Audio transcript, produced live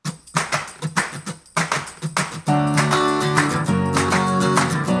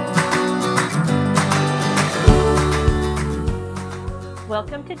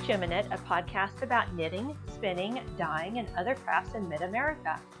Welcome to Gem-A-Knit, a podcast about knitting, spinning, dyeing, and other crafts in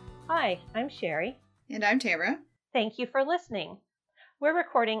mid-America. Hi, I'm Sherry. And I'm Tamara. Thank you for listening. We're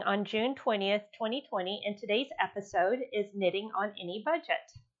recording on June 20th, 2020, and today's episode is Knitting on Any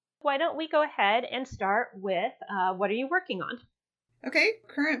Budget. Why don't we go ahead and start with what are you working on? Okay,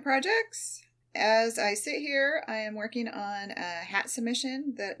 current projects. As I sit here, I am working on a hat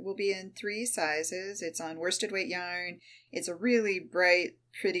submission that will be in 3 sizes. It's on worsted weight yarn. It's a really bright,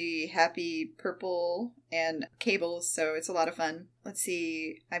 pretty, happy purple and cables, so it's a lot of fun. Let's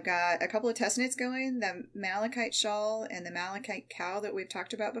see, I've got a couple of test knits going, the malachite shawl and the malachite cow that we've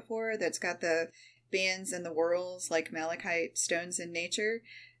talked about before, that's got the bands and the whorls like malachite stones in nature.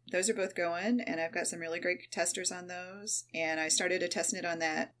 Those are both going, and I've got some really great testers on those. And I started a test knit on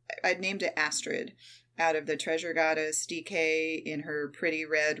that. I'd named it Astrid, out of the Treasure Goddess DK in her pretty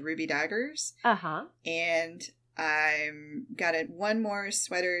red ruby daggers. And I'm got one more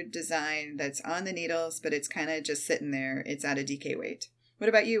sweater design that's on the needles, but it's kind of just sitting there. It's out of DK weight. What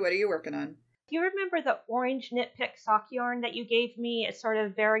about you? What are you working on? Do you remember the orange Knit Pick sock yarn that you gave me? It's sort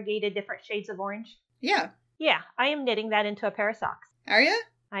of variegated different shades of orange. Yeah. Yeah, I am knitting that into a pair of socks. Are you?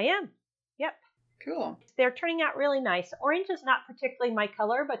 I am. Yep. Cool. They're turning out really nice. Orange is not particularly my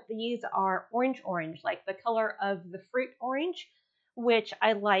color, but these are orange, like the color of the fruit orange, which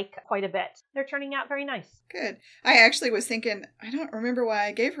I like quite a bit. They're turning out very nice. Good. I actually was thinking, I don't remember why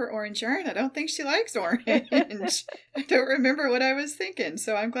I gave her orange yarn. I don't think she likes orange. I don't remember what I was thinking,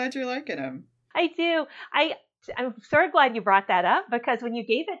 so I'm glad you're liking them. I do. I'm so glad you brought that up, because when you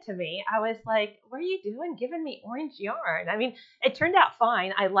gave it to me, I was like, what are you doing giving me orange yarn? I mean, it turned out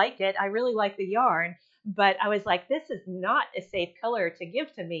fine. I like it. I really like the yarn. But I was like, this is not a safe color to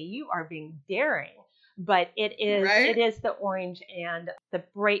give to me. You are being daring. But it is, right? It is the orange and the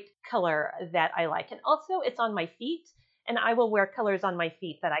bright color that I like. And also, it's on my feet. And I will wear colors on my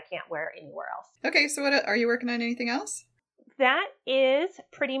feet that I can't wear anywhere else. Okay, so what are you working on anything else? That is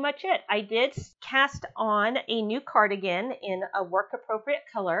pretty much it. I did cast on a new cardigan in a work-appropriate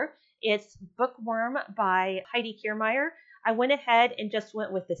color. It's Bookworm by Heidi Kiermaier. I went ahead and just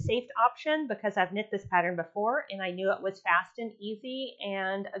went with the safe option because I've knit this pattern before and I knew it was fast and easy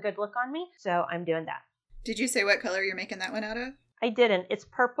and a good look on me. So I'm doing that. Did you say what color you're making that one out of? I didn't. It's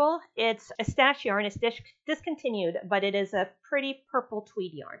purple. It's a stash yarn. It's discontinued, but it is a pretty purple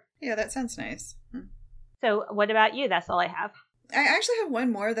tweed yarn. Yeah, that sounds nice. So what about you? That's all I have. I actually have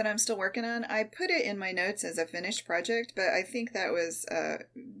one more that I'm still working on. I put it in my notes as a finished project, but I think that was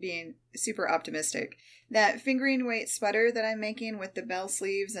being super optimistic. That fingering weight sweater that I'm making with the bell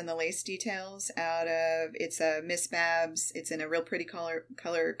sleeves and the lace details it's a Miss Babs. It's in a real pretty color,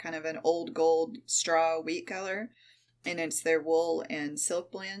 kind of an old gold straw wheat color. And it's their wool and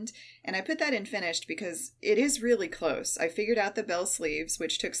silk blend. And I put that in finished because it is really close. I figured out the bell sleeves,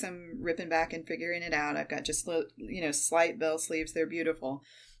 which took some ripping back and figuring it out. I've got just, slight bell sleeves. They're beautiful.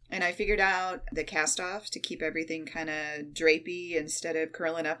 And I figured out the cast off to keep everything kind of drapey instead of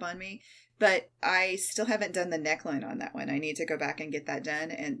curling up on me. But I still haven't done the neckline on that one. I need to go back and get that done,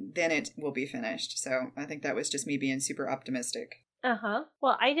 and then it will be finished. So I think that was just me being super optimistic.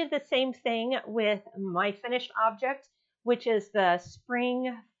 Well, I did the same thing with my finished object, which is the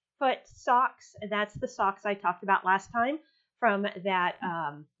spring foot socks. That's the socks I talked about last time from that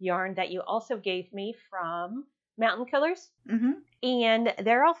yarn that you also gave me from Mountain Killers. Mm-hmm. And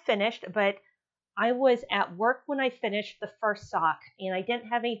they're all finished, but I was at work when I finished the first sock, and I didn't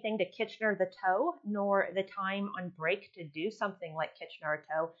have anything to Kitchener the toe, nor the time on break to do something like Kitchener a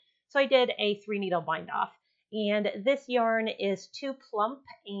toe. So I did a 3-needle bind off. And this yarn is too plump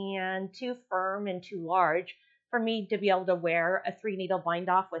and too firm and too large for me to be able to wear a 3-needle bind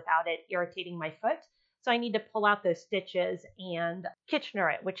off without it irritating my foot. So I need to pull out those stitches and Kitchener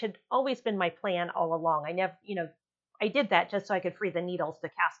it, which had always been my plan all along. I did that just so I could free the needles to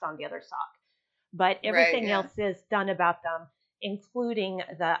cast on the other sock. But everything else is done about them, including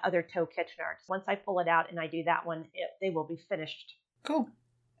the other toe Kitchener. Once I pull it out and I do that one, they will be finished. Cool.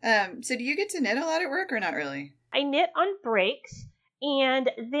 So do you get to knit a lot at work or not really? I knit on breaks, and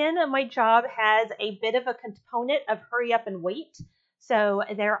then my job has a bit of a component of hurry up and wait. So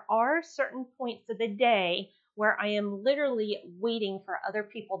there are certain points of the day where I am literally waiting for other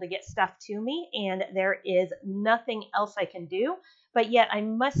people to get stuff to me, and there is nothing else I can do. But yet I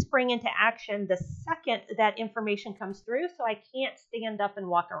must spring into action the second that information comes through, so I can't stand up and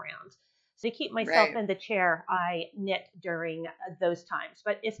walk around. So to keep myself in the chair, I knit during those times.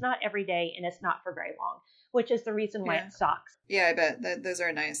 But it's not every day, and it's not for very long, which is the reason why it's socks. Yeah, I bet. Those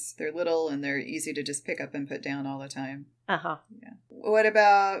are nice. They're little, and they're easy to just pick up and put down all the time. Uh-huh. Yeah. What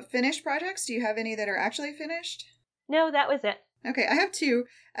about finished projects? Do you have any that are actually finished? No, that was it. Okay, I have two.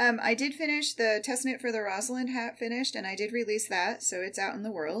 I did finish the testnet for the Rosalind hat finished, and I did release that, so it's out in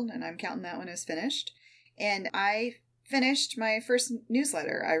the world, and I'm counting that one as finished. And I finished my first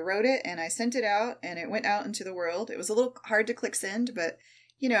newsletter. I wrote it, and I sent it out, and it went out into the world. It was a little hard to click send, but,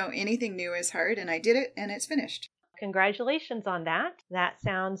 anything new is hard, and I did it, and it's finished. Congratulations on that. That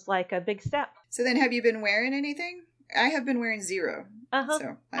sounds like a big step. So then have you been wearing anything? I have been wearing zero.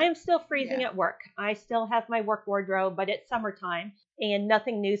 So I'm still freezing at work. I still have my work wardrobe, but it's summertime and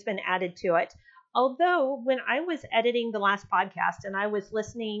nothing new's been added to it. Although when I was editing the last podcast and I was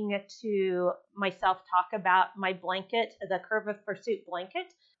listening to myself talk about my blanket, the Curve of Pursuit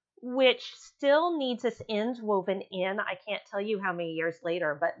blanket, which still needs its ends woven in, I can't tell you how many years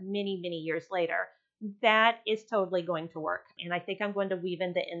later, but many, many years later, that is totally going to work. And I think I'm going to weave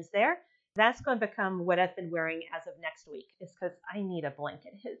in the ends there. That's going to become what I've been wearing as of next week, is because I need a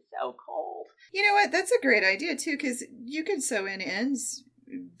blanket. It's so cold. You know what? That's a great idea, too, because you can sew in ends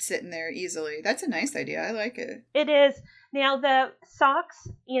sitting there easily. That's a nice idea. I like it. It is. Now, the socks,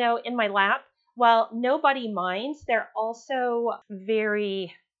 in my lap, while nobody minds, they're also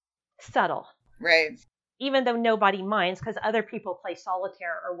very subtle. Right. Even though nobody minds, because other people play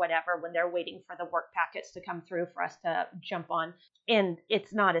solitaire or whatever when they're waiting for the work packets to come through for us to jump on. And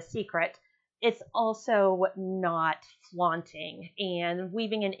it's not a secret. It's also not flaunting. And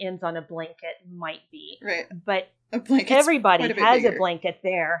weaving in ends on a blanket might be. Right. But everybody has a blanket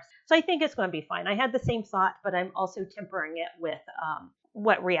there. So I think it's going to be fine. I had the same thought, but I'm also tempering it with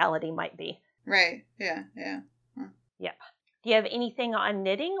what reality might be. Right. Yeah. Huh. Yep. Do you have anything on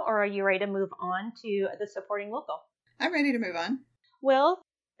knitting, or are you ready to move on to the supporting local? I'm ready to move on. Well,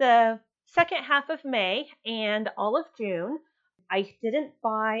 the second half of May and all of June, I haven't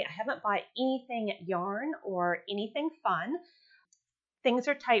bought anything yarn or anything fun. Things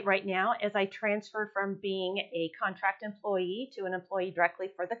are tight right now as I transfer from being a contract employee to an employee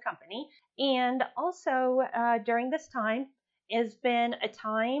directly for the company. And also during this time has been a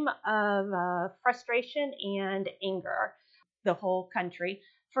time of frustration and anger. The whole country.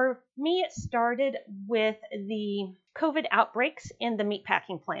 For me, it started with the COVID outbreaks in the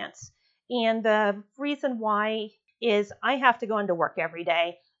meatpacking plants. And the reason why is I have to go into work every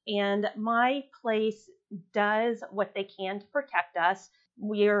day, and my place does what they can to protect us.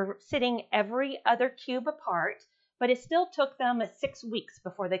 We're sitting every other cube apart, but it still took them 6 weeks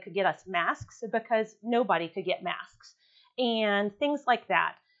before they could get us masks because nobody could get masks and things like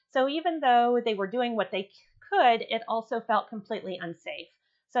that. So even though they were doing what they could, it also felt completely unsafe.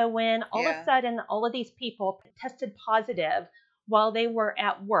 So when all of a sudden all of these people tested positive while they were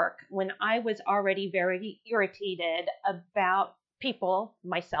at work, when I was already very irritated about people,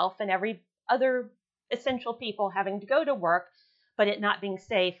 myself and every other essential people having to go to work, but it not being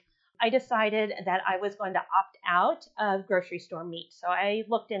safe, I decided that I was going to opt out of grocery store meat. So I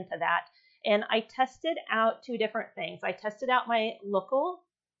looked into that and I tested out two different things. I tested out my local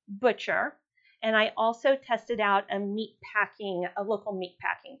butcher, and I also tested out a local meat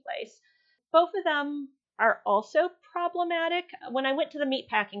packing place. Both of them are also problematic. When I went to the meat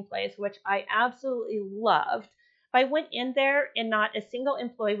packing place, which I absolutely loved, I went in there and not a single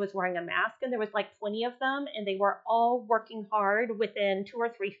employee was wearing a mask, and there was like 20 of them, and they were all working hard within 2 or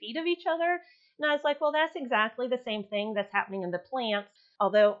 3 feet of each other. And I was like, well, that's exactly the same thing that's happening in the plants,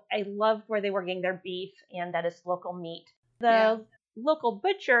 although I loved where they were getting their beef, and that is local meat. The local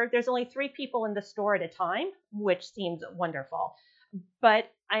butcher, there's only 3 people in the store at a time, which seems wonderful.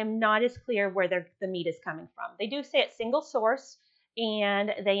 But I'm not as clear where the meat is coming from. They do say it's single source,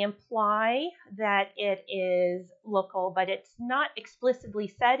 and they imply that it is local, but it's not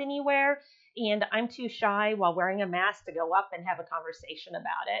explicitly said anywhere. And I'm too shy while wearing a mask to go up and have a conversation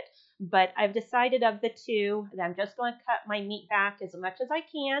about it. But I've decided of the two that I'm just going to cut my meat back as much as I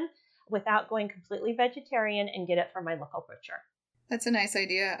can without going completely vegetarian and get it from my local butcher. That's a nice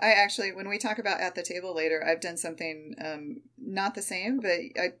idea. I actually, when we talk about at the table later, I've done something not the same, but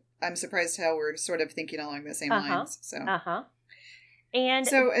I'm surprised how we're sort of thinking along the same lines. So. And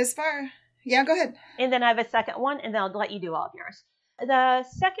so go ahead. And then I have a second one, and then I'll let you do all of yours. The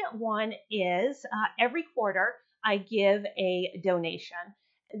second one is every quarter I give a donation.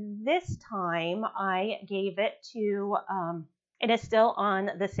 This time I gave it to, and it's still on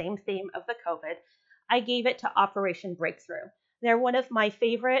the same theme of the COVID, I gave it to Operation Breakthrough. They're one of my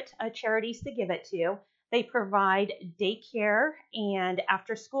favorite charities to give it to. They provide daycare and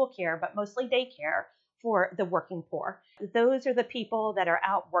after-school care, but mostly daycare for the working poor. Those are the people that are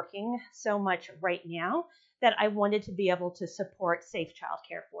out working so much right now that I wanted to be able to support safe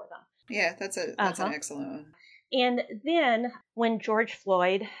childcare for them. Yeah, that's an excellent one. And then when George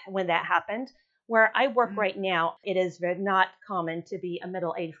Floyd, when that happened, Where I work Mm. right now, it is not common to be a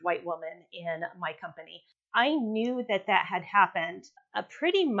middle-aged white woman in my company. I knew that that had happened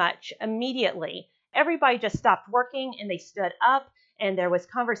pretty much immediately. Everybody just stopped working and they stood up, and there was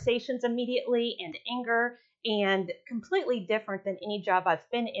conversations immediately and anger, and completely different than any job I've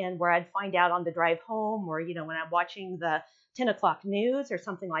been in where I'd find out on the drive home, or when I'm watching the 10 o'clock news or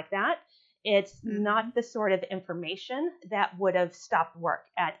something like that. It's Mm-hmm. not the sort of information that would have stopped work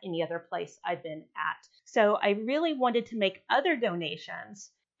at any other place I've been at. So I really wanted to make other donations.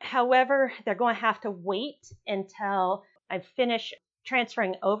 However, they're going to have to wait until I finish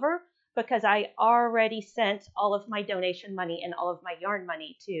transferring over, because I already sent all of my donation money and all of my yarn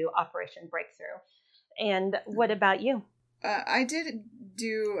money to Operation Breakthrough. And what about you? I did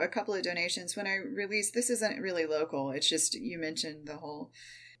do a couple of donations when I released. This isn't really local. It's just you mentioned the whole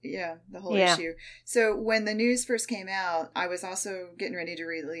Yeah. issue. So when the news first came out, I was also getting ready to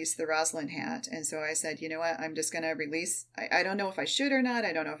release the Rosalind hat, and so I said, you know what, I'm just going to release. I don't know if I should or not.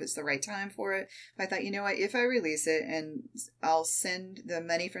 I don't know if it's the right time for it. But I thought, you know what, if I release it, and I'll send the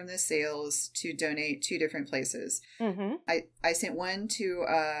money from the sales to donate 2 different places. Mm-hmm. I sent one to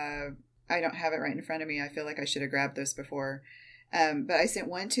I don't have it right in front of me. I feel like I should have grabbed this before. But I sent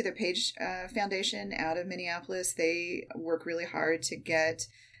one to the Page Foundation out of Minneapolis. They work really hard to get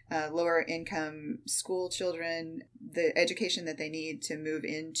lower income school children the education that they need to move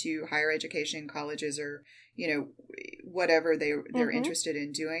into higher education, colleges, or whatever they're Mm-hmm. interested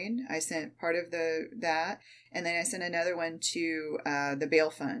in doing. I sent part of that, and then I sent another one to the Bail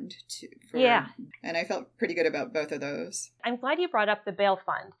Fund Yeah. and I felt pretty good about both of those. I'm glad you brought up the bail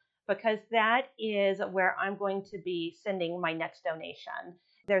fund, because that is where I'm going to be sending my next donation.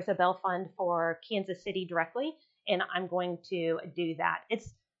 There's a bail fund for Kansas City directly, and I'm going to do that.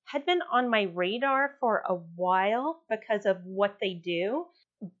 It's had been on my radar for a while because of what they do,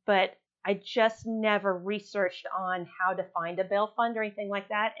 but I just never researched on how to find a bail fund or anything like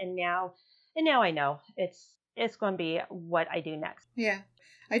that. And now I know it's going to be what I do next. Yeah,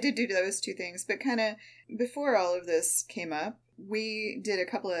 I did do those 2 things, but kind of before all of this came up, we did a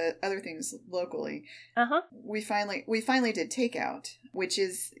couple of other things locally. Uh-huh. We finally did takeout, which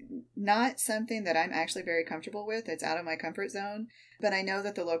is not something that I'm actually very comfortable with. It's out of my comfort zone, but I know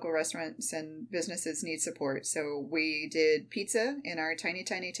that the local restaurants and businesses need support. So we did pizza in our tiny,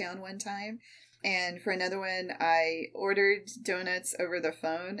 tiny town one time. And for another one, I ordered donuts over the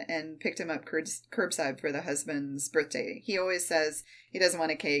phone and picked them up curbside for the husband's birthday. He always says he doesn't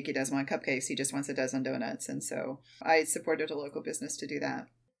want a cake, he doesn't want cupcakes, he just wants a dozen donuts. And so I supported a local business to do that.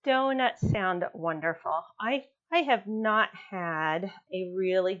 Donuts sound wonderful. I have not had a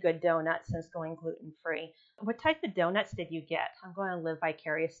really good donut since going gluten free. What type of donuts did you get? I'm going to live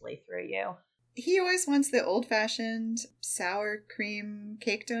vicariously through you. He always wants the old fashioned sour cream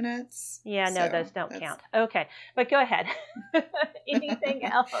cake donuts. Yeah, no, So those don't that's count. Okay, but go ahead. Anything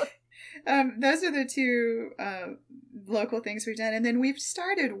else? those are the 2 local things we've done. And then we've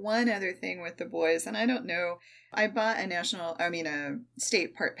started one other thing with the boys. And I don't know, I bought a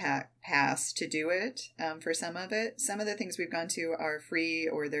state park pass to do it for some of it. Some of the things we've gone to are free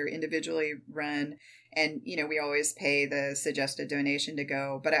or they're individually run. And, we always pay the suggested donation to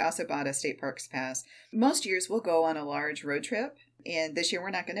go. But I also bought a state parks pass. Most years we'll go on a large road trip. And this year we're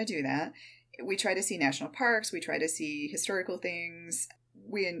not going to do that. We try to see national parks. We try to see historical things.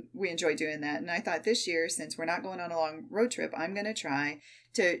 We enjoy doing that. And I thought this year, since we're not going on a long road trip, I'm going to try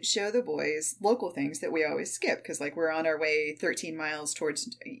to show the boys local things that we always skip. Because we're on our way 13 miles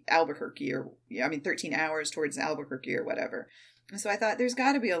towards Albuquerque 13 hours towards Albuquerque or whatever. So I thought there's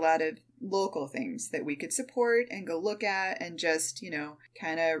got to be a lot of local things that we could support and go look at and just,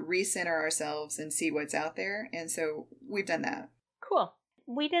 kind of recenter ourselves and see what's out there. And so we've done that. Cool.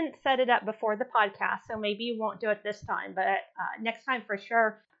 We didn't set it up before the podcast, so maybe you won't do it this time, but next time for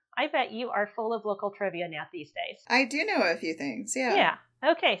sure. I bet you are full of local trivia now these days. I do know a few things, yeah.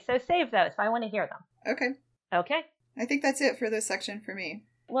 Yeah. Okay, so save those. I want to hear them. Okay. Okay. I think that's it for this section for me.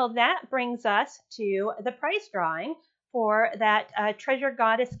 Well, that brings us to the prize drawing for that Treasure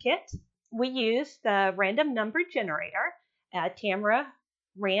Goddess kit. We used the random number generator. Tamara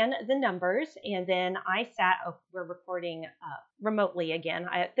ran the numbers, and then I we're recording remotely again.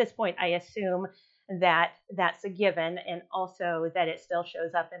 At this point, I assume that that's a given, and also that it still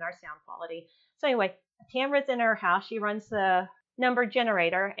shows up in our sound quality. So anyway, Tamara's in her house. She runs the number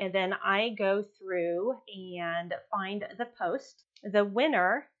generator, and then I go through and find the post. The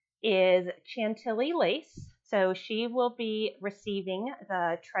winner is Chantilly Lace. So she will be receiving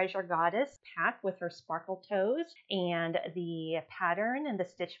the Treasure Goddess pack with her sparkle toes and the pattern and the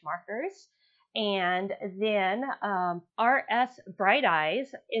stitch markers. And then RS Bright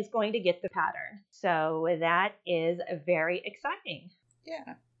Eyes is going to get the pattern. So that is very exciting.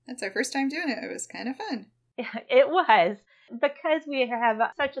 Yeah, that's our first time doing it. It was kind of fun. It was, because we have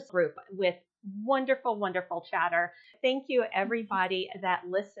such a group with wonderful, wonderful chatter. Thank you, everybody that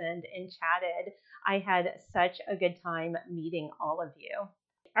listened and chatted. I had such a good time meeting all of you.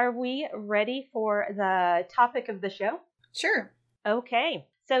 Are we ready for the topic of the show? Sure. Okay.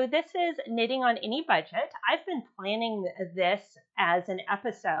 So this is Knitting on Any Budget. I've been planning this as an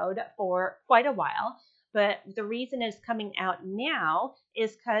episode for quite a while, but the reason it's coming out now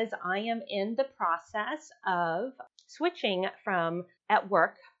is because I am in the process of switching from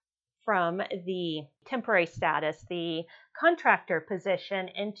the temporary status, the contractor position,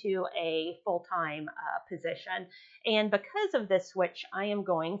 into a full-time position. And because of this switch, I am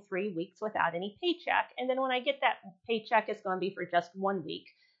going 3 weeks without any paycheck. And then when I get that paycheck, it's going to be for just 1 week,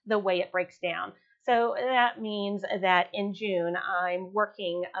 the way it breaks down. So that means that in June, I'm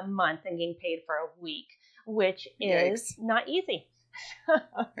working a month and getting paid for a week, which is not easy.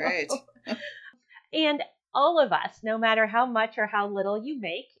 Right. And all of us, no matter how much or how little you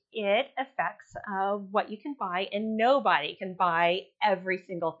make, it affects what you can buy, and nobody can buy every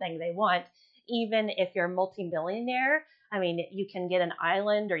single thing they want. Even if you're a multimillionaire, I mean, you can get an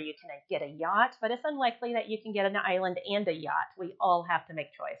island or you can get a yacht, but it's unlikely that you can get an island and a yacht. We all have to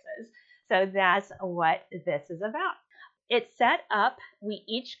make choices. So that's what this is about. It's set up. We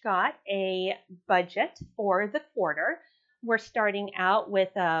each got a budget for the quarter. We're starting out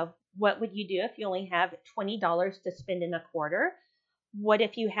with what would you do if you only have $20 to spend in a quarter? What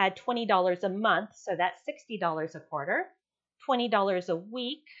if you had $20 a month? So that's $60 a quarter. $20 a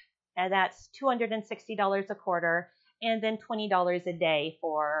week, and that's $260 a quarter. And then $20 a day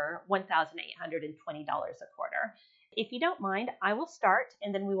for $1,820 a quarter. If you don't mind, I will start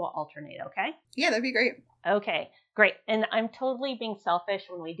and then we will alternate, okay? Yeah, that'd be great. Okay, great. And I'm totally being selfish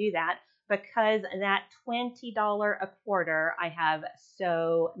when we do that, because that $20 a quarter, I have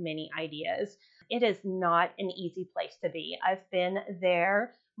so many ideas. It is not an easy place to be. I've been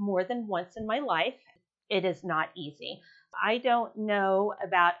there more than once in my life. It is not easy. I don't know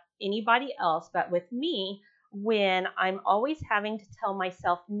about anybody else, but with me, when I'm always having to tell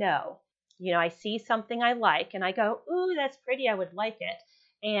myself no, I see something I like and I go, ooh, that's pretty, I would like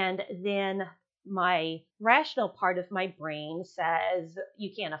it. And then my rational part of my brain says, you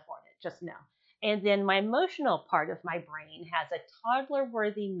can't afford it, just no. And then my emotional part of my brain has a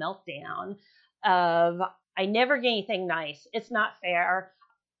toddler-worthy meltdown of, I never get anything nice. It's not fair.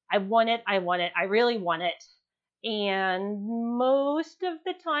 I want it. I really want it. And most of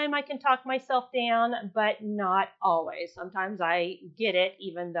the time I can talk myself down, but not always. Sometimes I get it,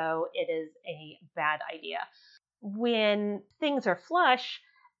 even though it is a bad idea. When things are flush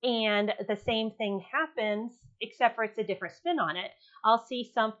and the same thing happens, except for it's a different spin on it, I'll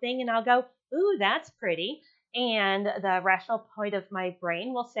see something and I'll go, ooh, that's pretty. And the rational part of my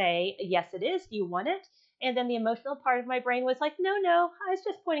brain will say, yes, it is. Do you want it? And then the emotional part of my brain was like, no, I was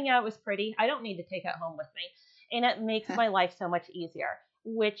just pointing out it was pretty. I don't need to take it home with me. And it makes my life so much easier,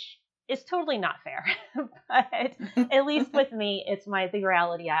 which is totally not fair. But at least with me, it's the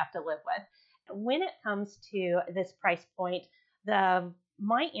reality I have to live with. When it comes to this price point,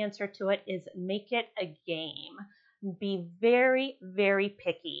 my answer to it is make it a game. Be very, very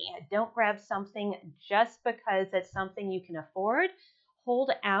picky. Don't grab something just because it's something you can afford.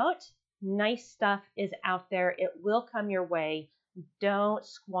 Hold out. Nice stuff is out there. It will come your way. Don't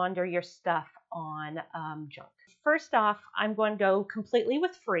squander your stuff on junk. First off, I'm going to go completely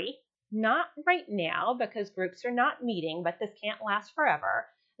with free. Not right now because groups are not meeting, but this can't last forever.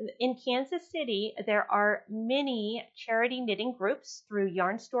 In Kansas City, there are many charity knitting groups through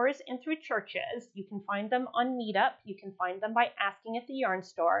yarn stores and through churches. You can find them on Meetup. You can find them by asking at the yarn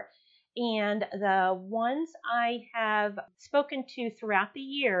store. And the ones I have spoken to throughout the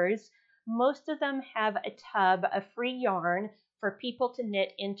years, most of them have a tub of free yarn for people to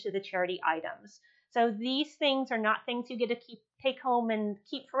knit into the charity items. So these things are not things you get to take home and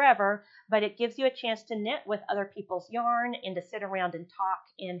keep forever, but it gives you a chance to knit with other people's yarn and to sit around and talk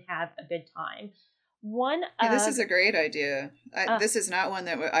and have a good time. This is a great idea. This is not one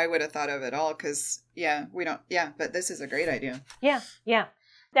that I would have thought of at all because, but this is a great idea. Yeah.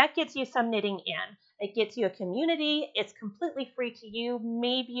 That gets you some knitting in. It gets you a community. It's completely free to you.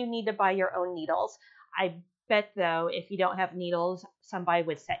 Maybe you need to buy your own needles. I bet, though, if you don't have needles, somebody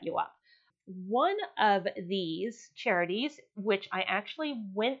would set you up. One of these charities, which I actually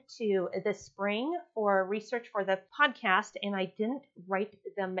went to this spring for research for the podcast, and I didn't write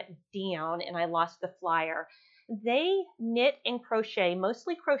them down and I lost the flyer. They knit and crochet,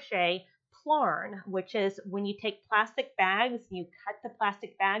 mostly crochet, plarn, which is when you take plastic bags, you cut the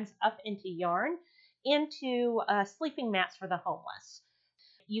plastic bags up into yarn into sleeping mats for the homeless.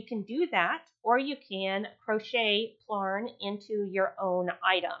 You can do that, or you can crochet plarn into your own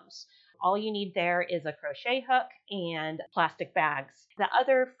items. All you need there is a crochet hook and plastic bags. The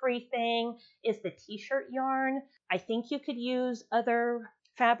other free thing is the t-shirt yarn. I think you could use other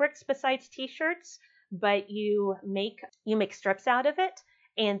fabrics besides t-shirts, but you make strips out of it,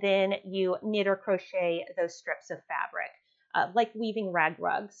 and then you knit or crochet those strips of fabric, like weaving rag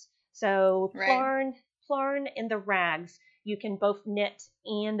rugs. So Right. plarn and the rags, you can both knit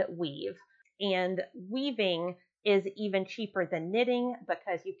and weave. And weaving is even cheaper than knitting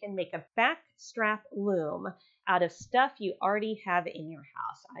because you can make a backstrap loom out of stuff you already have in your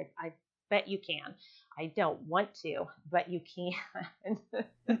house. I bet you can. I don't want to, but you can.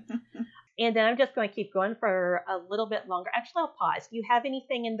 And then I'm just going to keep going for a little bit longer. Actually, I'll pause. Do you have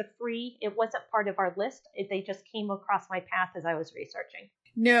anything in the free? It wasn't part of our list. They just came across my path as I was researching.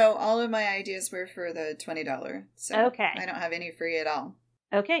 No, all of my ideas were for the $20. So Okay. I don't have any free at all.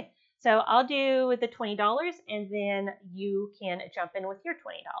 Okay. So I'll do the $20 and then you can jump in with your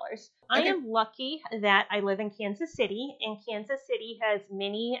 $20. I am lucky that I live in Kansas City, and Kansas City has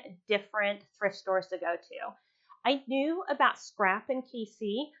many different thrift stores to go to. I knew about Scrap in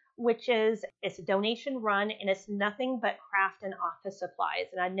KC, which is it's a donation run and it's nothing but craft and office supplies.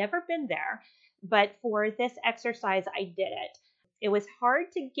 And I'd never been there, but for this exercise, I did it. It was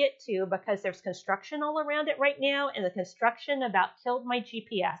hard to get to because there's construction all around it right now, and the construction about killed my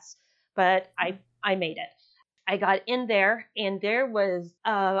GPS, but I made it. I got in there, and there was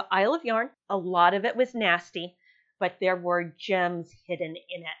Isle of Yarn. A lot of it was nasty, but there were gems hidden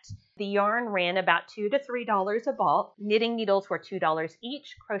in it. The yarn ran about $2 to $3 a ball. Knitting needles were $2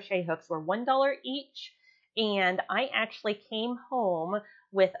 each. Crochet hooks were $1 each. And I actually came home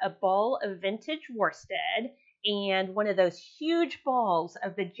with a ball of vintage worsted and one of those huge balls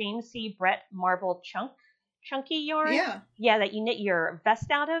of the James C. Brett Marble chunky yarn. Yeah, that you knit your vest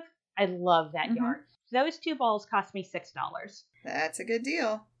out of. I love that yarn. Those two balls cost me $6. That's a good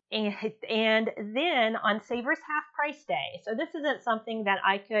deal. And then on Savers Half Price Day, so this isn't something that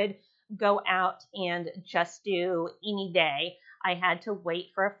I could go out and just do any day. I had to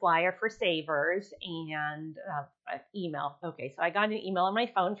wait for a flyer for Savers and an email. Okay, so I got an email on my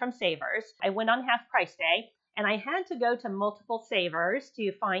phone from Savers. I went on Half Price Day, and I had to go to multiple Savers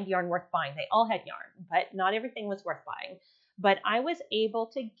to find yarn worth buying. They all had yarn, but not everything was worth buying. But I was able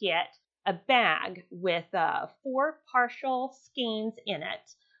to get a bag with 4 partial skeins in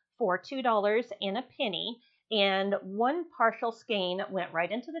it for $2 and a penny, and 1 partial skein went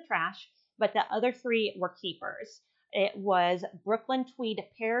right into the trash, but the other 3 were keepers. It was Brooklyn Tweed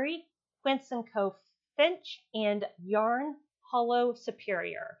Perry, Quince & Co. Finch, and Yarn Hollow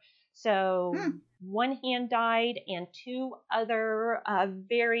Superior. So 1 hand-dyed and 2 other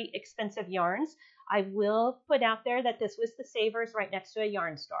very expensive yarns. I will put out there that this was the Savers right next to a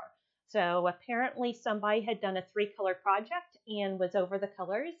yarn store. So apparently somebody had done a 3-color project and was over the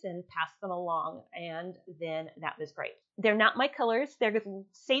colors and passed them along, and then that was great. They're not my colors. They're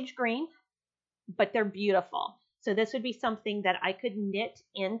sage green, but they're beautiful. So this would be something that I could knit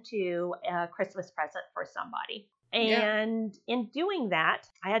into a Christmas present for somebody. And in doing that,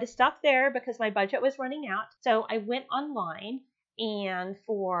 I had to stop there because my budget was running out. So I went online, and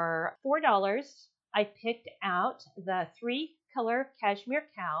for $4, I picked out the 3-color Cashmere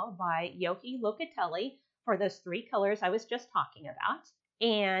Cow by Yohi Locatelli for those 3 colors I was just talking about.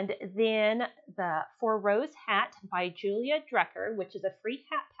 And then the 4 Rose Hat by Julia Drecker, which is a free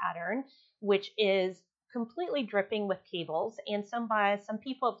hat pattern, which is completely dripping with cables. And some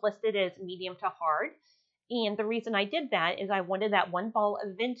people have listed it as medium to hard. And the reason I did that is I wanted that 1 ball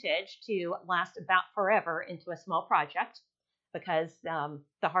of vintage to last about forever into a small project, because the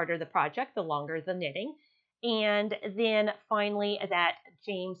harder the project, the longer the knitting. And then finally that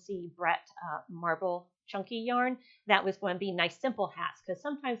James C. Brett Marble chunky yarn, that was going to be nice simple hats, because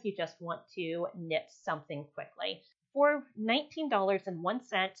sometimes you just want to knit something quickly. For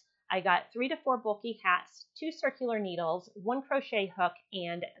 $19.01, I got 3 to 4 bulky hats, 2 circular needles, 1 crochet hook,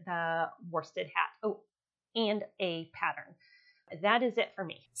 and the worsted hat. Oh, and a pattern. That is it for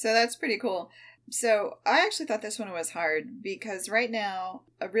me. So that's pretty cool. So I actually thought this one was hard because right now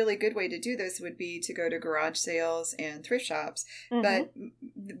a really good way to do this would be to go to garage sales and thrift shops. But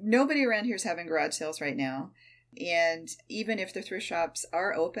nobody around here is having garage sales right now. And even if the thrift shops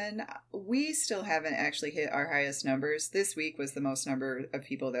are open, we still haven't actually hit our highest numbers. This week was the most number of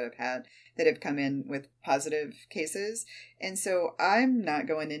people that have come in with positive cases. And so I'm not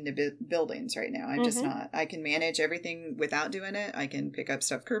going into buildings right now. I'm just not. I can manage everything without doing it. I can pick up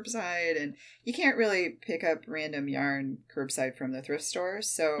stuff curbside, and you can't really pick up random yarn curbside from the thrift store.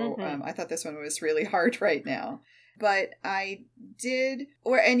 So I thought this one was really hard right now. But I did,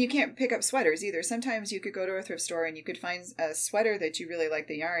 and you can't pick up sweaters either. Sometimes you could go to a thrift store and you could find a sweater that you really like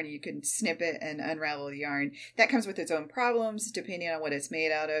the yarn. You can snip it and unravel the yarn. That comes with its own problems. Depending on what it's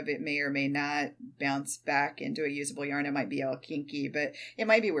made out of, it may or may not bounce back into a usable yarn. It might be all kinky, but it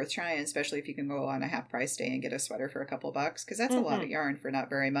might be worth trying, especially if you can go on a half price day and get a sweater for a couple bucks, because that's a lot of yarn for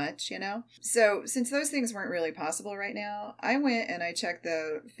not very much, you know? So since those things weren't really possible right now, I went and I checked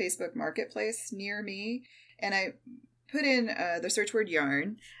the Facebook Marketplace near me. And I put in the search word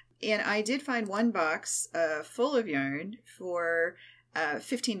yarn, and I did find one box full of yarn for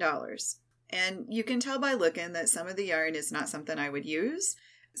 $15. And you can tell by looking that some of the yarn is not something I would use.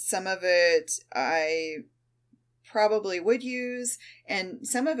 Some of it I probably would use, and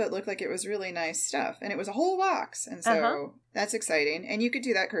some of it looked like it was really nice stuff. And it was a whole box, and so that's exciting. And you could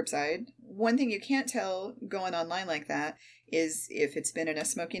do that curbside. One thing you can't tell going online like that is if it's been in a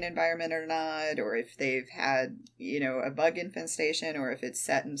smoking environment or not, or if they've had, a bug infestation, or if it's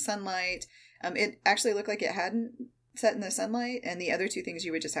set in sunlight. It actually looked like it hadn't set in the sunlight, and the other two things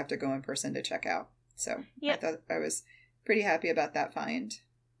you would just have to go in person to check out. So I thought I was pretty happy about that find.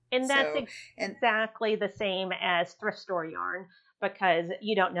 And that's exactly the same as thrift store yarn, because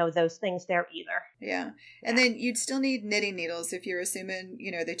you don't know those things there either. Yeah. And then you'd still need knitting needles. If you're assuming,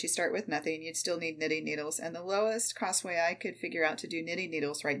 that you start with nothing, you'd still need knitting needles. And the lowest cost way I could figure out to do knitting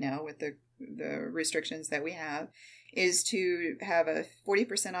needles right now with the restrictions that we have is to have a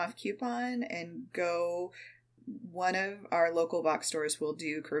 40% off coupon and go. One of our local box stores will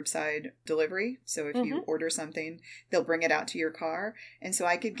do curbside delivery. So if you order something, they'll bring it out to your car. And so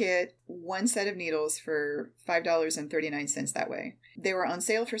I could get one set of needles for $5.39 that way. They were on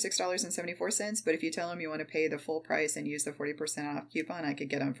sale for $6.74, but if you tell them you want to pay the full price and use the 40% off coupon, I could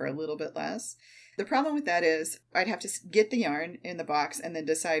get them for a little bit less. The problem with that is I'd have to get the yarn in the box and then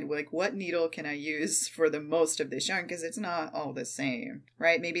decide what needle can I use for the most of this yarn, because it's not all the same,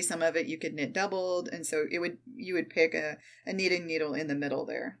 right? Maybe some of it you could knit doubled, and so you would pick a knitting needle in the middle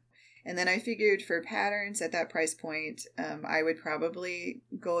there. And then I figured for patterns at that price point, I would probably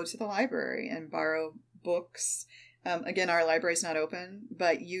go to the library and borrow books. Again, our library's not open,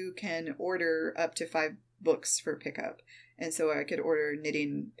 but you can order up to 5 books for pickup. And so I could order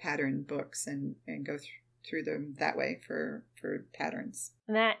knitting pattern books and go through them that way for patterns.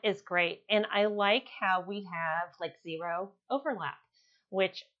 That is great. And I like how we have zero overlap,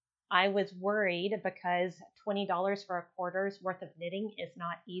 which I was worried because $20 for a quarter's worth of knitting is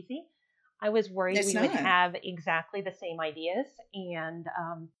not easy. I was worried we would have exactly the same ideas, and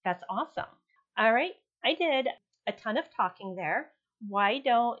that's awesome. All right. I did a ton of talking there. Why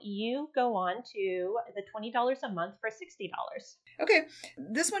don't you go on to the $20 a month for $60? Okay.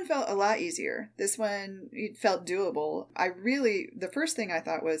 This one felt a lot easier. This one, it felt doable. The first thing I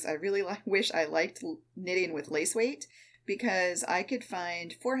thought was I really wish I liked knitting with lace weight, because I could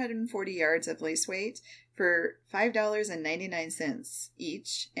find 440 yards of lace weight for $5.99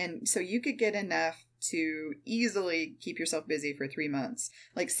 each. And so you could get enough to easily keep yourself busy for 3 months.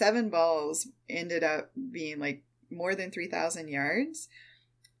 7 balls ended up being more than 3,000 yards.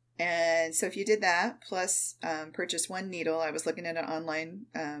 And so if you did that, plus purchase one needle, I was looking at an online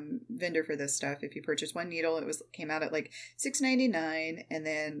vendor for this stuff. If you purchase one needle, it came out at $6.99, and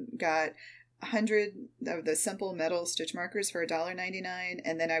then got 100 of the simple metal stitch markers for $1.99.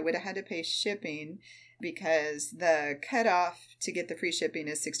 And then I would have had to pay shipping, because the cutoff to get the free shipping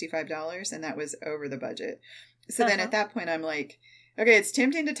is $65, and that was over the budget. So then at that point, I'm like, okay, it's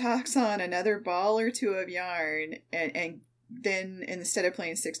tempting to toss on another ball or two of yarn, and then instead of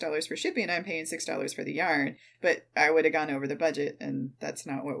paying $6 for shipping, I'm paying $6 for the yarn. But I would have gone over the budget, and that's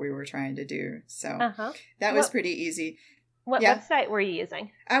not what we were trying to do. So that was pretty easy. What website were you using?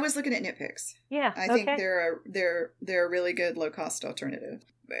 I was looking at KnitPicks. Yeah, I think they're a really good low cost alternative.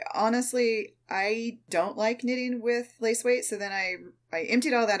 Honestly, I don't like knitting with lace weight, so then I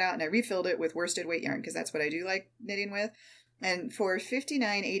emptied all that out and I refilled it with worsted weight yarn, because that's what I do like knitting with. And for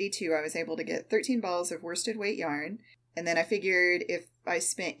 $59.82, I was able to get 13 balls of worsted weight yarn. And then I figured if I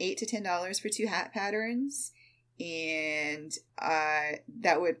spent $8 to $10 for 2 hat patterns and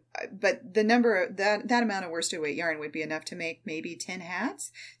but that amount of worsted weight yarn would be enough to make maybe 10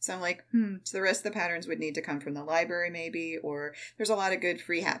 hats. So I'm like, so the rest of the patterns would need to come from the library maybe, or there's a lot of good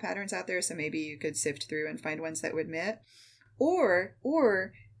free hat patterns out there, so maybe you could sift through and find ones that would knit. Or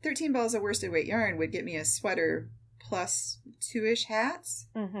 13 balls of worsted weight yarn would get me a sweater plus 2-ish hats,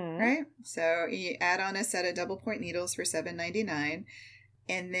 right? So you add on a set of double point needles for $7.99,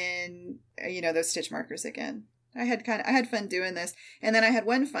 and then those stitch markers again. I had fun doing this. And then I had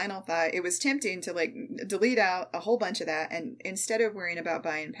one final thought. It was tempting to like delete out a whole bunch of that, and instead of worrying about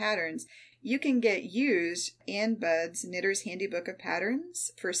buying patterns, you can get used Ann Budd's Knitter's Handy Book of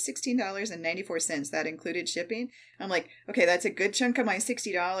Patterns for $16.94. That included shipping. I'm like, okay, that's a good chunk of my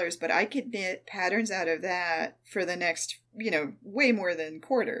 $60, but I could knit patterns out of that for the next, way more than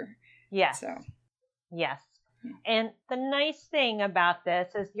quarter. Yes. So. Yes. And the nice thing about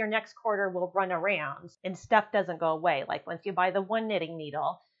this is your next quarter will run around and stuff doesn't go away. Like once you buy the one knitting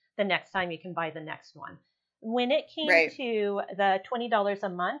needle, the next time you can buy the next one. When it came to the $20 a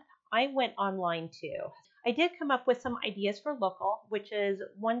month, I went online too. I did come up with some ideas for local, which is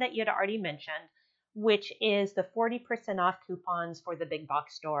one that you had already mentioned, which is the 40% off coupons for the big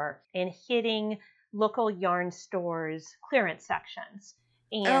box store and hitting local yarn stores' clearance sections.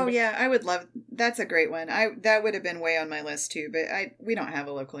 And I would love, that's a great one. That would have been way on my list too, but we don't have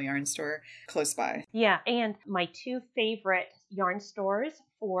a local yarn store close by. Yeah, and my two favorite yarn stores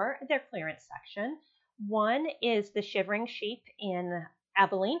for their clearance section. One is the Shivering Sheep in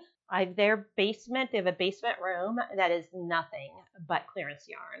Abilene. They have a basement room that is nothing but clearance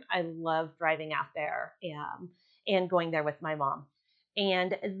yarn. I love driving out there and going there with my mom.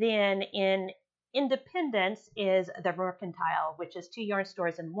 And then in Independence is the Mercantile, which is two yarn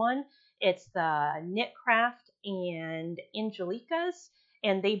stores in one. It's the Knitcraft and Angelica's,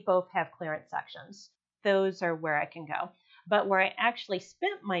 and they both have clearance sections. Those are where I can go. But where I actually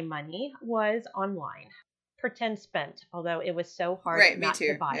spent my money was online. Pretend spent, although it was so hard not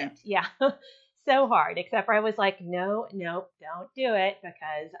to buy it. Yeah, so hard, except for I was like, no, don't do it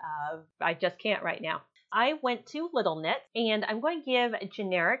because I just can't right now. I went to Little Knit, and I'm going to give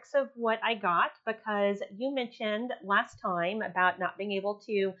generics of what I got because you mentioned last time about not being able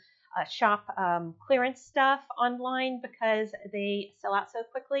to shop clearance stuff online because they sell out so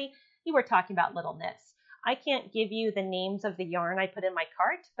quickly. You were talking about Little Knits. I can't give you the names of the yarn I put in my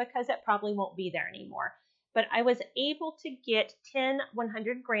cart because it probably won't be there anymore. But I was able to get 10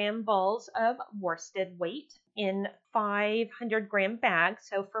 100-gram balls of worsted weight in 500-gram bags.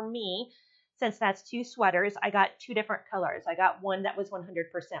 So for me, since that's two sweaters, I got two different colors. I got one that was 100%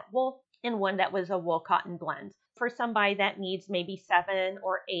 wool and one that was a wool cotton blend. For somebody that needs maybe 7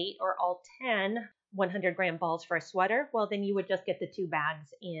 or 8 or all 10 100-gram balls for a sweater, well, then you would just get the two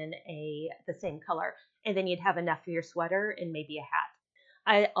bags in the same color, and then you'd have enough for your sweater and maybe a hat.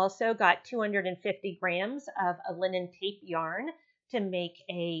 I also got 250 grams of a linen tape yarn to make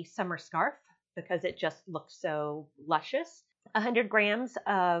a summer scarf because it just looks so luscious. 100 grams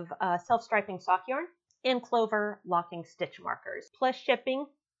of self-striping sock yarn and Clover locking stitch markers. Plus shipping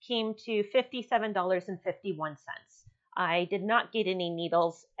came to $57.51. I did not get any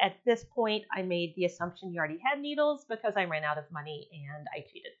needles. At this point, I made the assumption you already had needles because I ran out of money and I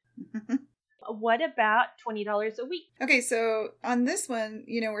cheated. What about $20 a week? Okay, so on this one,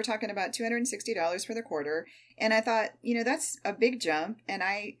 we're talking about $260 for the quarter. And I thought, that's a big jump. And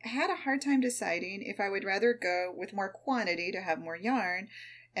I had a hard time deciding if I would rather go with more quantity to have more yarn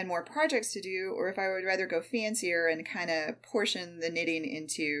and more projects to do, or if I would rather go fancier and kind of portion the knitting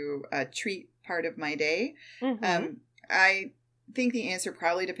into a treat part of my day. I think the answer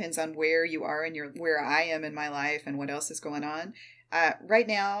probably depends on where you are where I am in my life and what else is going on. Right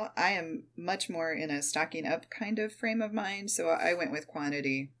now, I am much more in a stocking up kind of frame of mind, so I went with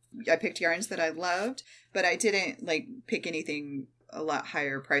quantity. I picked yarns that I loved, but I didn't pick anything a lot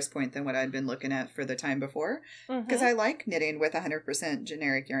higher price point than what I'd been looking at for the time before, because I like knitting with 100%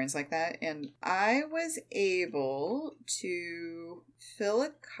 generic yarns like that, and I was able to fill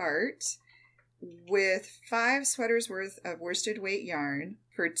a cart with 5 sweaters worth of worsted weight yarn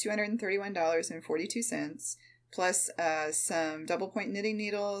for $231.42. Plus some double point knitting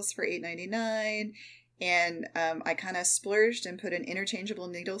needles for $8.99. And I kind of splurged and put an interchangeable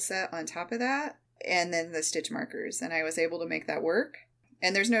needle set on top of that. And then the stitch markers. And I was able to make that work.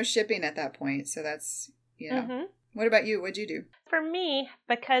 And there's no shipping at that point. So that's, What about you? What'd you do? For me,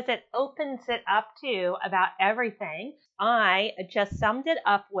 because it opens it up to about everything, I just summed it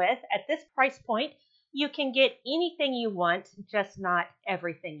up with, at this price point, you can get anything you want, just not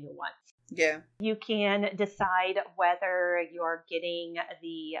everything you want. Yeah. You can decide whether you're getting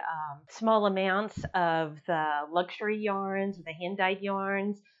the small amounts of the luxury yarns, the hand-dyed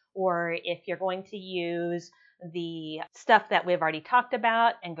yarns, or if you're going to use the stuff that we've already talked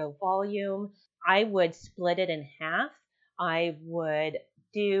about and go volume. I would split it in half. I would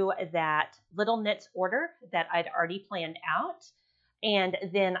do that little knits order that I'd already planned out. And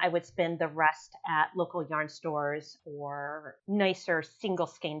then I would spend the rest at local yarn stores or nicer single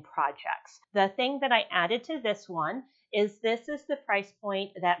skein projects. The thing that I added to this one is this is the price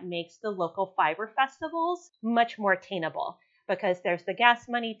point that makes the local fiber festivals much more attainable because there's the gas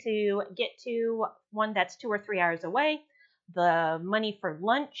money to get to one that's 2 or 3 hours away, the money for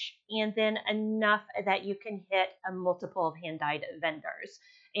lunch, and then enough that you can hit a multiple of hand-dyed vendors.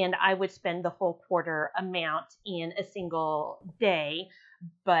 And I would spend the whole quarter amount in a single day,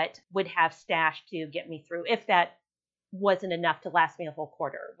 but would have stash to get me through if that wasn't enough to last me a whole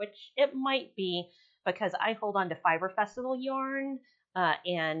quarter, which it might be because I hold on to Fiber Festival yarn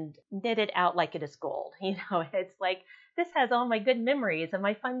and knit it out like it is gold. It's like, this has all my good memories of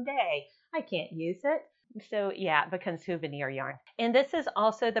my fun day. I can't use it. So yeah, it becomes souvenir yarn. And this is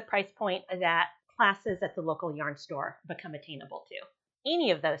also the price point that classes at the local yarn store become attainable to.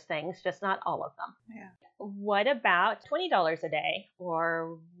 Any of those things, just not all of them. Yeah. What about $20 a day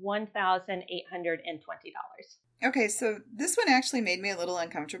or $1,820? Okay, so this one actually made me a little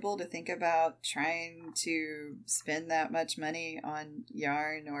uncomfortable to think about trying to spend that much money on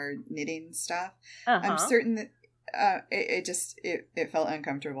yarn or knitting stuff. I'm certain that it felt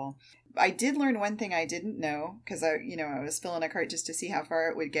uncomfortable. I did learn one thing I didn't know because I was filling a cart just to see how far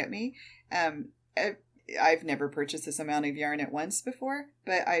it would get me. I've never purchased this amount of yarn at once before,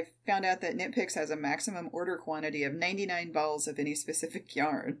 but I found out that KnitPicks has a maximum order quantity of 99 balls of any specific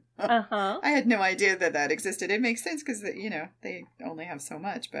yarn. I had no idea that existed. It makes sense because, they only have so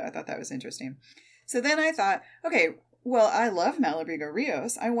much, but I thought that was interesting. So then I thought, okay, well, I love Malabrigo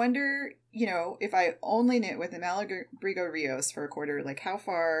Rios. I wonder, if I only knit with the Malabrigo Rios for a quarter, like how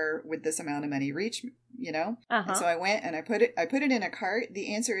far would this amount of money reach, And so I went and I put it in a cart.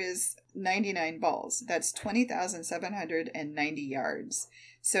 The answer is 99 balls. That's 20,790 yards.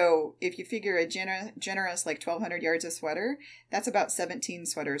 So if you figure a generous like 1,200 yards of sweater, that's about 17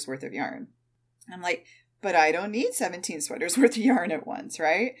 sweaters worth of yarn. I'm like, but I don't need 17 sweaters worth of yarn at once,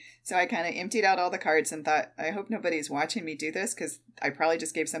 right? So I kind of emptied out all the carts and thought, I hope nobody's watching me do this because I probably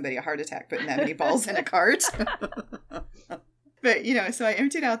just gave somebody a heart attack putting that many balls in a cart. But, so I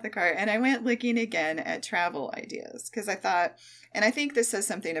emptied out the cart and I went looking again at travel ideas because I thought, and I think this says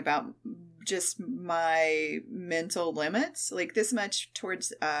something about just my mental limits. Like this much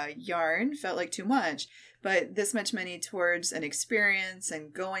towards yarn felt like too much, but this much money towards an experience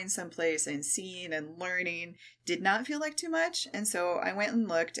and going someplace and seeing and learning did not feel like too much. And so I went and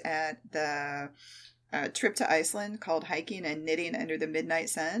looked at the trip to Iceland called Hiking and Knitting Under the Midnight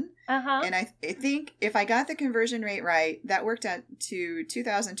Sun. And I think if I got the conversion rate right, that worked out to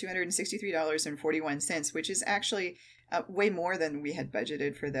 $2,263.41, which is actually way more than we had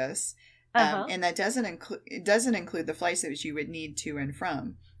budgeted for this. And that doesn't include the flights that you would need to and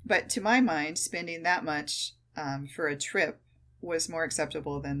from. But to my mind, spending that much for a trip was more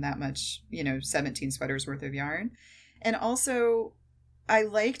acceptable than that much, 17 sweaters worth of yarn. And also, I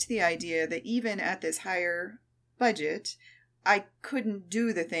liked the idea that even at this higher budget, I couldn't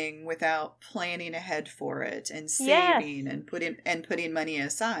do the thing without planning ahead for it and saving and putting money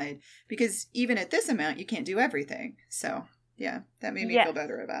aside. Because even at this amount, you can't do everything. So, yeah, that made me feel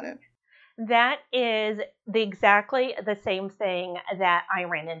better about it. That is exactly the same thing that I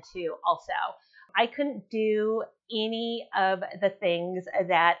ran into also. I couldn't do any of the things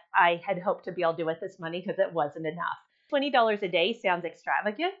that I had hoped to be able to do with this money because it wasn't enough. $20 a day sounds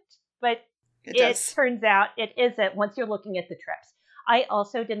extravagant, but it turns out it isn't once you're looking at the trips. I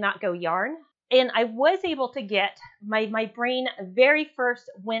also did not go yarn, and I was able to get, my brain very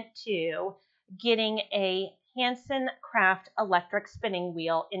first went to getting a Hanson Craft electric spinning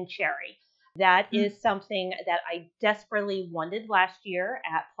wheel in cherry. That is something that I desperately wanted last year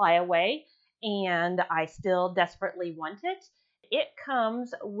at Flyaway, and I still desperately want it. It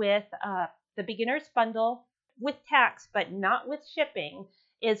comes with the beginner's bundle with tax, but not with shipping,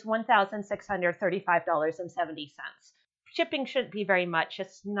 is $1,635.70. Shipping shouldn't be very much.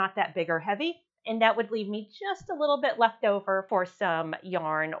 It's not that big or heavy. And that would leave me just a little bit left over for some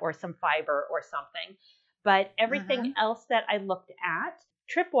yarn or some fiber or something. But everything else that I looked at,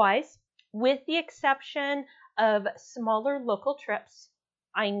 trip-wise, with the exception of smaller local trips,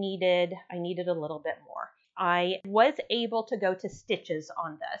 I needed a little bit more. I was able to go to Stitches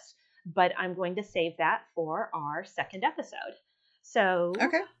on this, but I'm going to save that for our second episode. So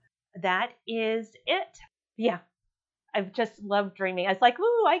that is it. Yeah. I've just loved dreaming. I was like,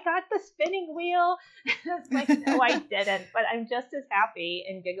 ooh, I got the spinning wheel. It's like, no, I didn't. But I'm just as happy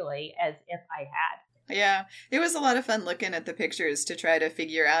and giggly as if I had. Yeah, it was a lot of fun looking at the pictures to try to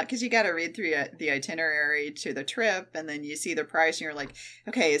figure out, because you got to read through the itinerary to the trip, and then you see the price and you're like,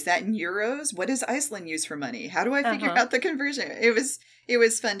 okay, is that in euros? What does Iceland use for money? How do I figure out the conversion? It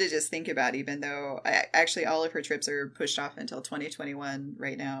was fun to just think about, even though actually all of her trips are pushed off until 2021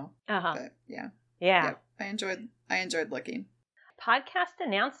 right now. But yeah, I enjoyed looking. Podcast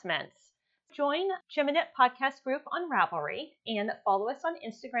announcements. Join Geminet Podcast Group on Ravelry and follow us on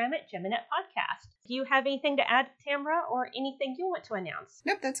Instagram at Geminet Podcast. Do you have anything to add, Tamara, or anything you want to announce?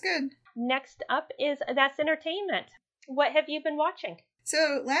 Nope, that's good. Next up is That's Entertainment. What have you been watching?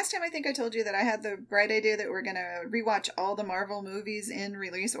 So last time I think I told you that I had the bright idea that we're going to rewatch all the Marvel movies in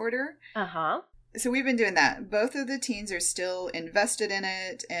release order. Uh-huh. So we've been doing that. Both of the teens are still invested in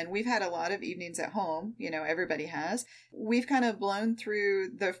it, and we've had a lot of evenings at home. You know, everybody has. We've kind of blown through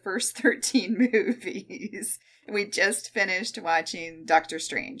the first 13 movies. We just finished watching Doctor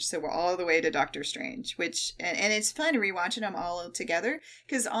Strange. So we're all the way to Doctor Strange, which, and it's fun rewatching them all together.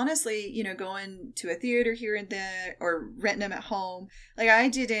 Because honestly, you know, going to a theater here and there or renting them at home, like I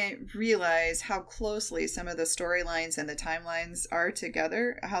didn't realize how closely some of the storylines and the timelines are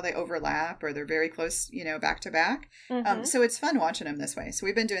together, how they overlap, or they're very close, you know, back to back. So it's fun watching them this way. So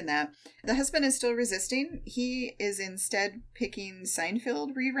we've been doing that. The husband is still resisting. He is instead picking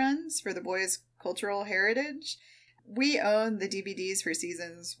Seinfeld reruns for the boys' cultural heritage. We own the DVDs for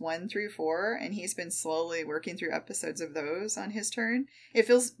seasons 1 through 4, and he's been slowly working through episodes of those on his turn. It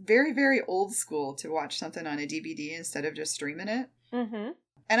feels very, very old school to watch something on a DVD instead of just streaming it.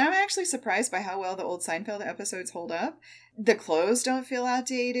 And I'm actually surprised by how well the old Seinfeld episodes hold up. The clothes don't feel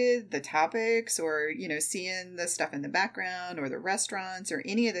outdated, the topics, or, you know, seeing the stuff in the background, or the restaurants, or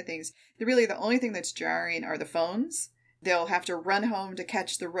any of the things. Really, the only thing that's jarring are the phones. They'll have to run home to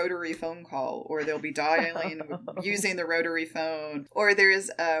catch the rotary phone call, or they'll be dialing using the rotary phone. Or there's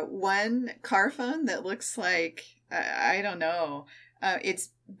one car phone that looks like, I don't know, it's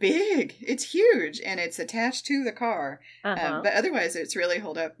big, it's huge, and it's attached to the car. But otherwise, it's really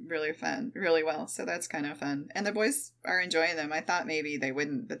held up really well. So that's kind of fun. And the boys are enjoying them. I thought maybe they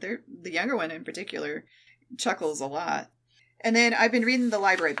wouldn't, but the younger one in particular chuckles a lot. And then I've been reading the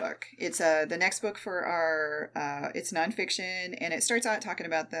library book. It's the next book for our, it's nonfiction, and it starts out talking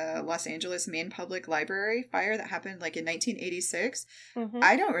about the Los Angeles main public library fire that happened like in 1986.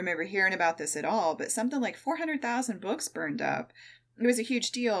 I don't remember hearing about this at all, but something like 400,000 books burned up. It was a huge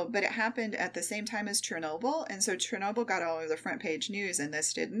deal, but it happened at the same time as Chernobyl, and so Chernobyl got all of the front page news, and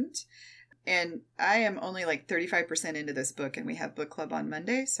this didn't. And I am only like 35% into this book, and we have book club on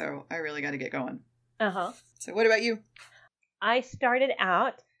Monday, so I really got to get going. So what about you? I started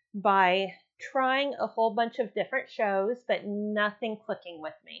out by trying a whole bunch of different shows, but nothing clicking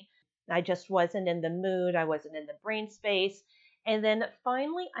with me. I just wasn't in the mood. I wasn't in the brain space. And then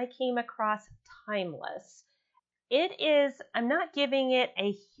finally I came across Timeless. It is, I'm not giving it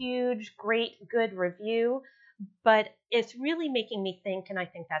a huge, great, good review, but it's really making me think, and I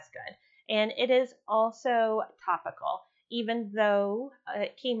think that's good. And it is also topical, even though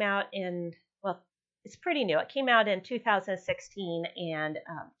it came out in, well, it's pretty new. It came out in 2016 and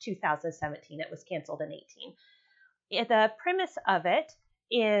 2017. It was canceled in 18. The premise of it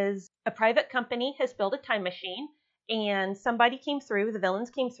is a private company has built a time machine, and somebody came through, the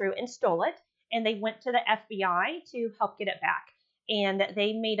villains came through and stole it, and they went to the FBI to help get it back. And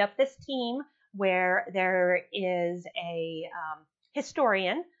they made up this team where there is a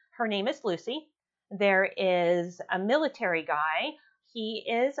historian. Her name is Lucy. There is a military guy. He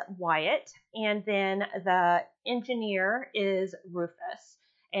is Wyatt, and then the engineer is Rufus,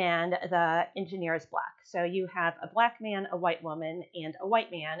 and the engineer is black. So you have a black man, a white woman, and a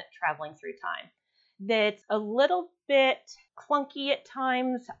white man traveling through time. That's a little bit clunky at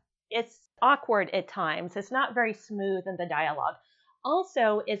times. It's awkward at times. It's not very smooth in the dialogue.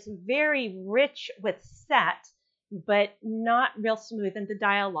 Also, it's very rich with set, but not real smooth in the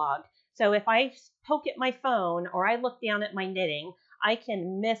dialogue. So if I poke at my phone or I look down at my knitting, I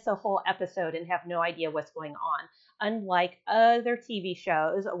can miss a whole episode and have no idea what's going on. Unlike other TV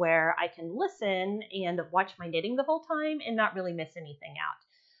shows where I can listen and watch my knitting the whole time and not really miss anything out.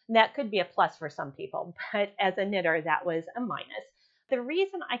 That could be a plus for some people, but as a knitter, that was a minus. The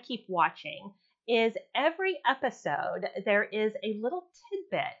reason I keep watching is every episode there is a little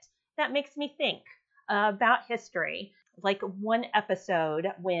tidbit that makes me think about history. Like one episode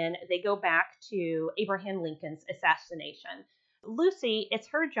when they go back to Abraham Lincoln's assassination. Lucy, it's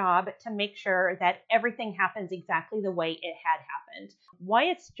her job to make sure that everything happens exactly the way it had happened.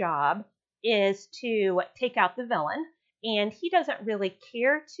 Wyatt's job is to take out the villain, and he doesn't really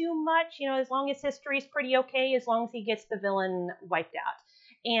care too much, as long as history's pretty okay, as long as he gets the villain wiped out.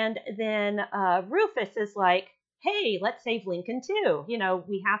 And then Rufus is like, hey, let's save Lincoln too.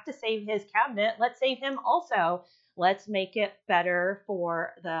 We have to save his cabinet. Let's save him also. Let's make it better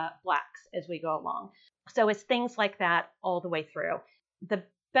for the Blacks as we go along. So it's things like that all the way through. The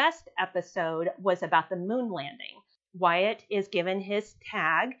best episode was about the moon landing. Wyatt is given his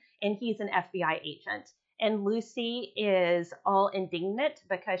tag, and he's an FBI agent. And Lucy is all indignant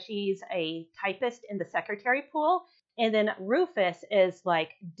because she's a typist in the secretary pool. And then Rufus is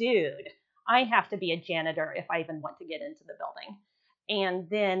like, dude, I have to be a janitor if I even want to get into the building. And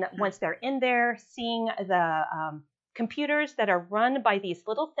then once they're in there, seeing the computers that are run by these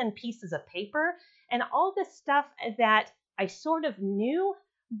little thin pieces of paper and all this stuff that I sort of knew,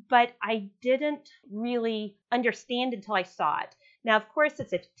 but I didn't really understand until I saw it. Now, of course,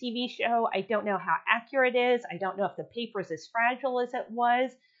 it's a TV show. I don't know how accurate it is. I don't know if the paper's as fragile as it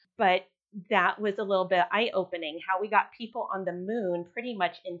was, but that was a little bit eye-opening, how we got people on the moon pretty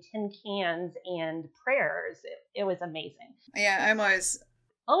much in tin cans and prayers. It was amazing. Yeah, I'm always...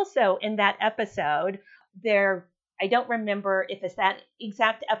 Also, in that episode, I don't remember if it's that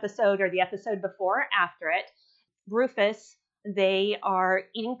exact episode or the episode before or after it, Rufus, they are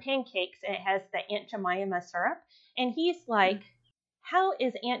eating pancakes, and it has the Aunt Jemima syrup, and he's like, how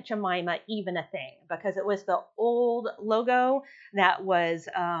is Aunt Jemima even a thing? Because it was the old logo that was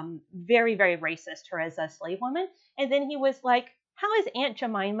very, very racist, her as a slave woman. And then he was like, how is Aunt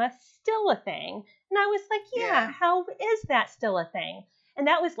Jemima still a thing? And I was like, yeah, how is that still a thing? And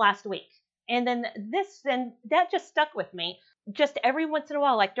that was last week. And then that just stuck with me. Just every once in a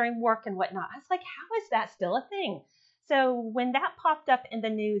while, like during work and whatnot, I was like, how is that still a thing? So when that popped up in the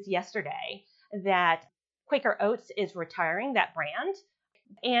news yesterday, that Quaker Oats is retiring that brand,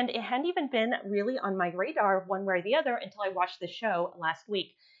 and it hadn't even been really on my radar one way or the other until I watched the show last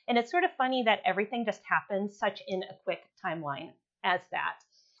week. And it's sort of funny that everything just happened such in a quick timeline as that.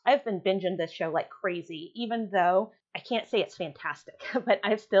 I've been binging this show like crazy, even though I can't say it's fantastic, but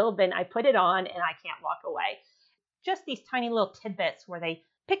I put it on and I can't walk away. Just these tiny little tidbits where they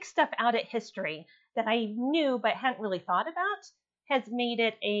pick stuff out of history that I knew but hadn't really thought about has made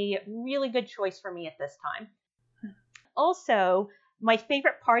it a really good choice for me at this time. Also, my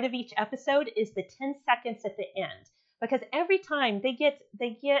favorite part of each episode is the 10 seconds at the end, because every time they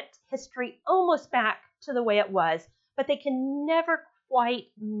get history almost back to the way it was, but they can never quite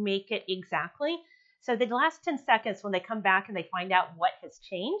make it exactly. So the last 10 seconds when they come back and they find out what has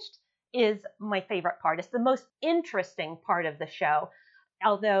changed is my favorite part. It's the most interesting part of the show,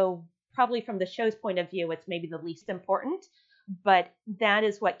 although probably from the show's point of view, it's maybe the least important. But that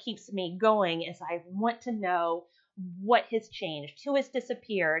is what keeps me going, is I want to know what has changed, who has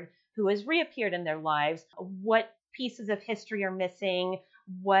disappeared, who has reappeared in their lives, what pieces of history are missing,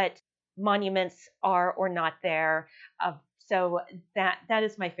 what monuments are or not there. So that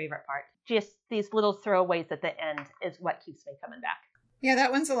is my favorite part. Just these little throwaways at the end is what keeps me coming back. Yeah,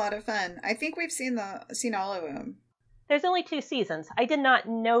 that one's a lot of fun. I think we've seen all of them. There's only 2 seasons. I did not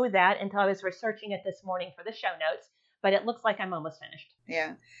know that until I was researching it this morning for the show notes, but it looks like I'm almost finished.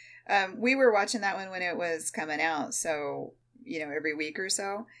 Yeah. We were watching that one when it was coming out, so, every week or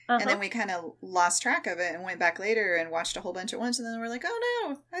so. And then we kind of lost track of it and went back later and watched a whole bunch at once, and then we're like, oh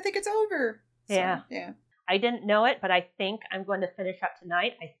no, I think it's over. Yeah. So, yeah. I didn't know it, but I think I'm going to finish up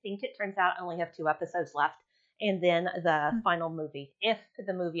tonight. I think it turns out I only have 2 episodes left, and then the final movie, if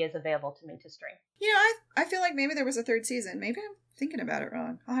the movie is available to me to stream. I feel like maybe there was a 3rd season. Maybe I'm thinking about it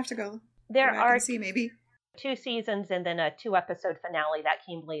wrong. I'll have to go back and see, maybe. 2 seasons and then a 2-episode finale that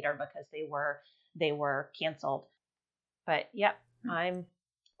came later because they were canceled. But yep, I'm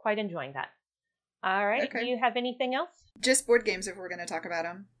quite enjoying that. All right. Okay. Do you have anything else? Just board games if we're going to talk about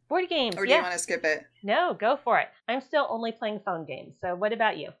them. Board games. Or do you want to skip it? No, go for it. I'm still only playing phone games. So what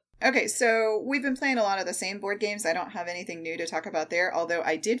about you? Okay, so we've been playing a lot of the same board games. I don't have anything new to talk about there, although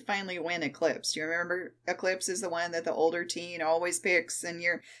I did finally win Eclipse. Do you remember Eclipse is the one that the older teen always picks, and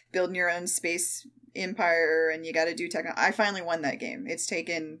you're building your own space empire and you got to do I finally won that game. It's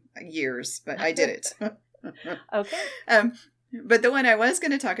taken years, but I did it. Okay. But the one I was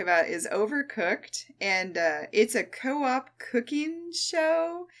going to talk about is Overcooked, and it's a co-op cooking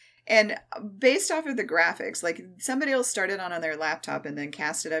show. And based off of the graphics, like somebody else started on their laptop and then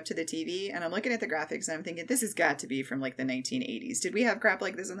cast it up to the TV. And I'm looking at the graphics and I'm thinking, this has got to be from like the 1980s. Did we have crap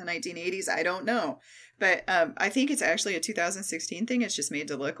like this in the 1980s? I don't know. But I think it's actually a 2016 thing. It's just made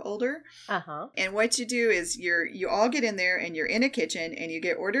to look older. Uh-huh. And what you do is you all get in there and you're in a kitchen and you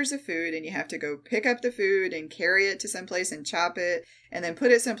get orders of food and you have to go pick up the food and carry it to someplace and chop it and then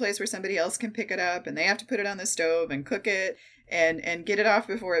put it someplace where somebody else can pick it up, and they have to put it on the stove and cook it and get it off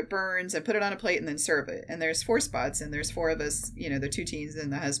before it burns and put it on a plate and then serve it. And there's 4 spots and there's 4 of us, the 2 teens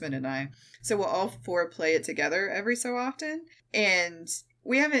and the husband and I. So we'll all 4 play it together every so often. And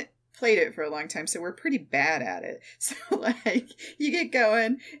we haven't played it for a long time, so we're pretty bad at it. So like you get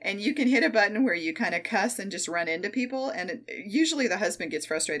going and you can hit a button where you kind of cuss and just run into people, and usually the husband gets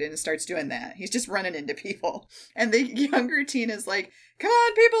frustrated and starts doing that. He's just running into people, and the younger teen is like, come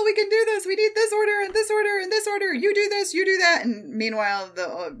on people, we can do this, we need this order and this order and this order, you do this, you do that. And meanwhile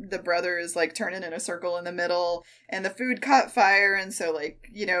the brother is like turning in a circle in the middle, and the food caught fire, and so like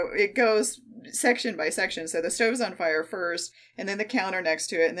it goes section by section. So the stove's on fire first, and then the counter next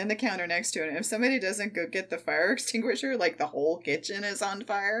to it, and then the counter next to it. And if somebody doesn't go get the fire extinguisher, like the whole kitchen is on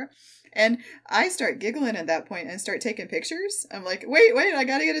fire. And I start giggling at that point and start taking pictures. I'm like, wait, I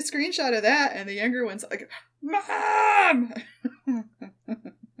gotta get a screenshot of that. And the younger one's like, Mom!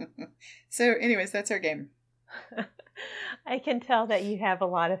 So anyways, that's our game. I can tell that you have a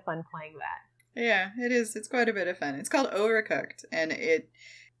lot of fun playing that. Yeah, it is. It's quite a bit of fun. It's called Overcooked, and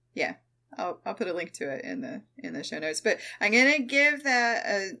I'll put a link to it in the show notes. But I'm gonna give that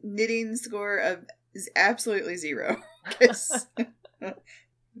a knitting score of absolutely 0.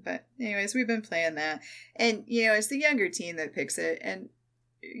 But anyways, we've been playing that, and it's the younger teen that picks it, and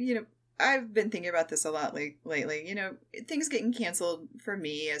I've been thinking about this a lot lately. Things getting canceled for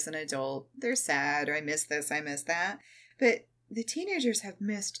me as an adult, they're sad, or I miss this, I miss that. But the teenagers have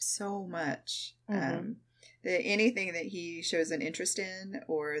missed so much. Mm-hmm. That anything that he shows an interest in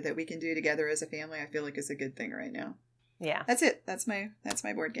or that we can do together as a family, I feel like is a good thing right now. Yeah. That's it. That's my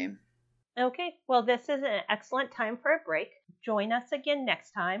board game. Okay. Well, this is an excellent time for a break. Join us again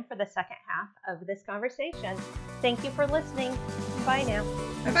next time for the second half of this conversation. Thank you for listening. Bye now.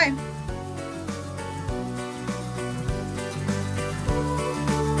 Bye-bye.